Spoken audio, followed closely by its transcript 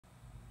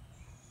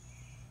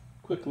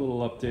quick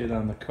little update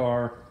on the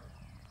car.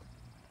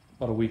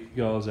 About a week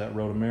ago I was at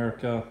Road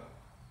America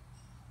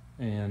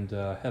and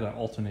had an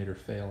alternator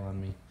fail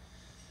on me.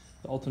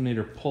 The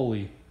alternator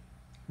pulley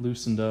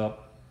loosened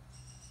up,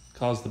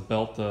 caused the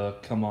belt to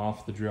come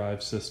off the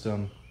drive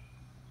system.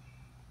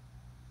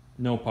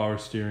 No power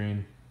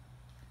steering,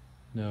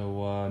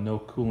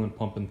 no coolant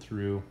pumping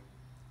through.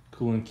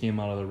 Coolant came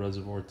out of the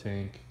reservoir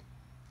tank,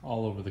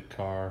 all over the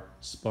car,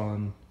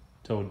 spun,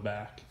 towed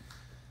back.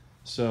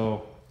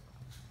 So,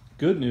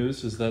 good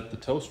news is that the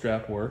tow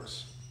strap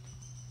works.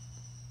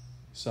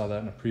 Saw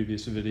that in a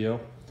previous video.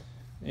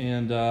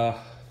 And I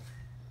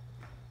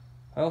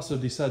also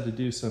decided to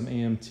do some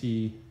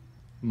AMT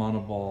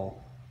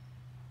Monoball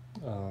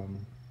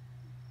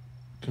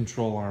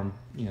control arm,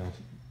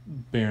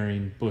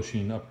 bearing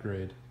bushing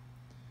upgrade,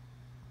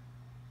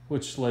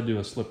 which led to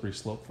a slippery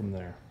slope from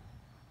there.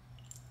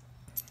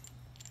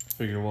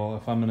 Figure, well,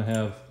 if I'm going to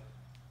have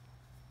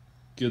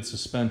good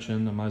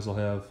suspension, I might as well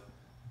have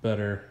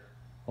better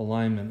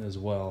alignment as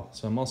well.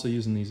 So I'm also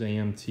using these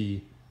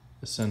AMT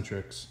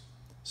eccentrics.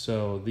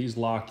 So these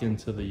lock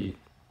into the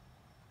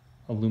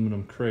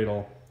aluminum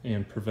cradle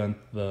and prevent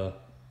the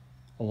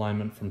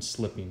alignment from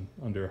slipping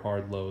under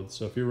hard loads.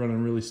 So if you're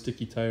running really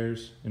sticky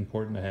tires,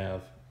 important to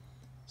have.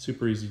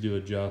 Super easy to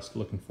adjust.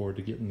 Looking forward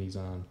to getting these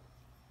on.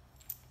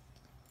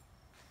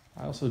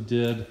 I also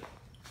did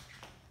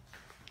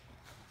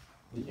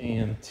the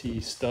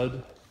AMT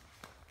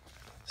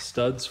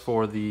studs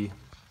for the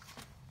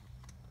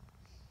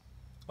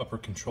upper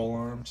control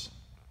arms.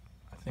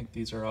 I think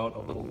these are out a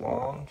little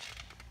long.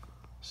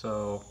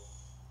 So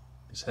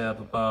these have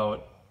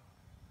about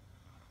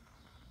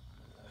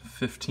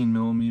 15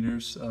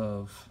 millimeters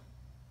of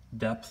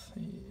depth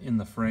in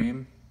the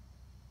frame.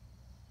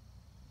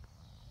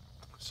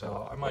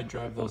 So I might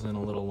drive those in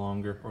a little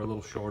longer or a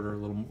little shorter, a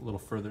little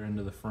further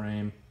into the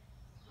frame.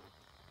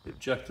 The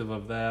objective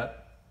of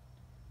that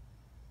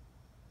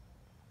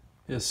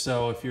is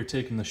so if you're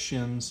taking the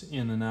shims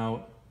in and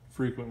out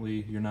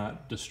frequently, you're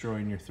not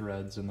destroying your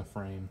threads in the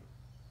frame.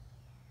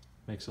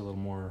 Makes it a little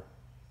more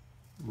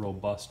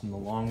robust in the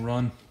long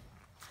run.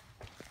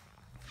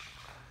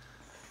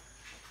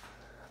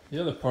 The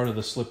other part of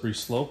the slippery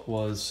slope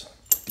was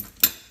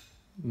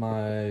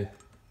my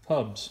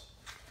hubs.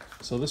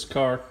 So this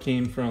car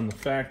came from the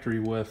factory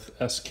with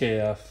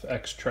SKF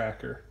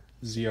X-Tracker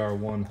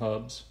ZR1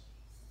 hubs.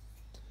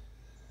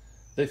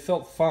 They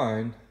felt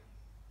fine,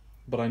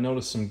 but I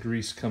noticed some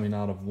grease coming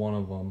out of one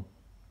of them.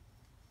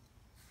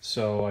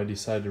 So I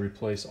decided to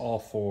replace all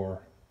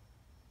four.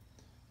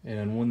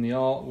 And when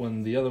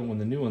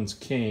the new ones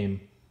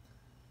came,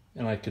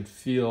 and I could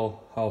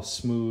feel how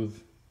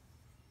smooth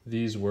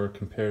these were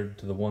compared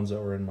to the ones that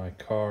were in my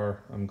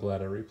car, I'm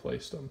glad I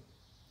replaced them.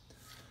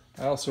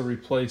 I also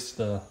replaced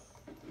the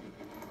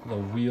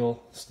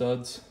wheel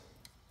studs.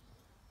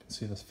 You can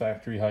see this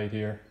factory height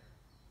here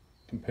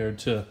compared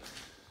to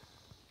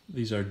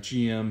these are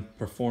GM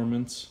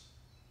Performance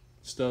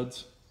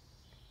studs.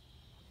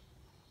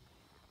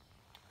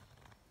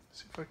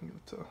 See if I can get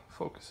it to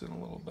focus in a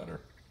little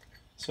better.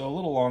 So a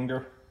little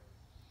longer.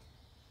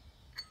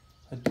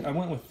 I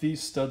went with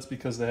these studs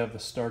because they have the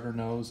starter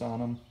nose on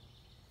them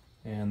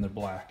and they're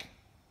black.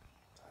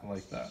 I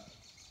like that.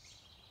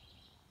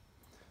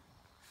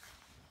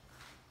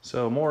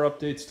 So more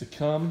updates to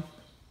come.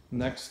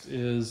 Next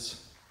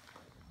is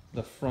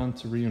the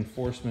front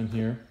reinforcement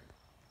here.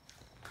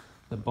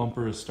 The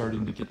bumper is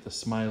starting to get the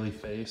smiley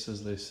face,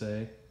 as they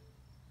say,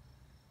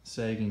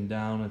 sagging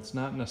down. It's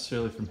not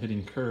necessarily from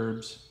hitting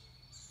curbs,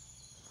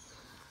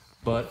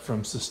 but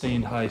from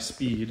sustained high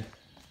speed.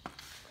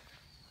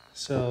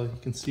 So you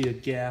can see a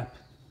gap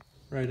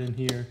right in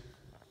here.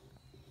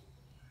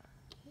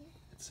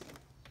 It's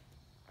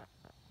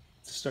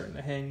starting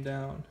to hang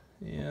down,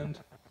 and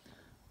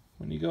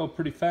when you go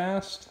pretty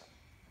fast,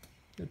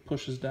 it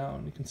pushes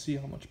down. You can see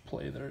how much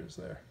play there is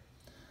there.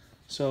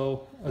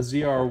 So a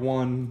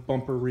ZR1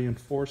 bumper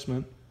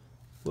reinforcement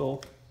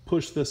will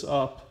push this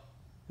up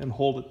and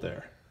hold it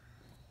there.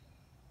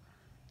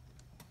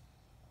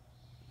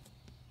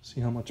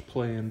 See how much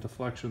play and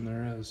deflection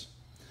there is.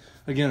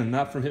 Again,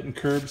 not from hitting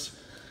curbs,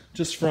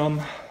 just from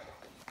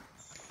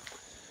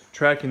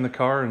tracking the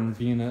car and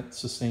being at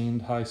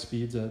sustained high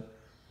speeds at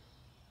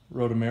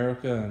Road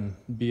America and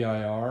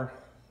BIR.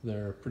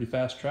 They're pretty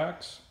fast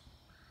tracks,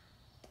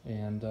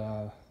 and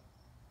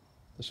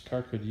this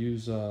car could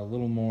use a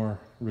little more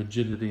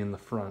rigidity in the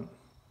front.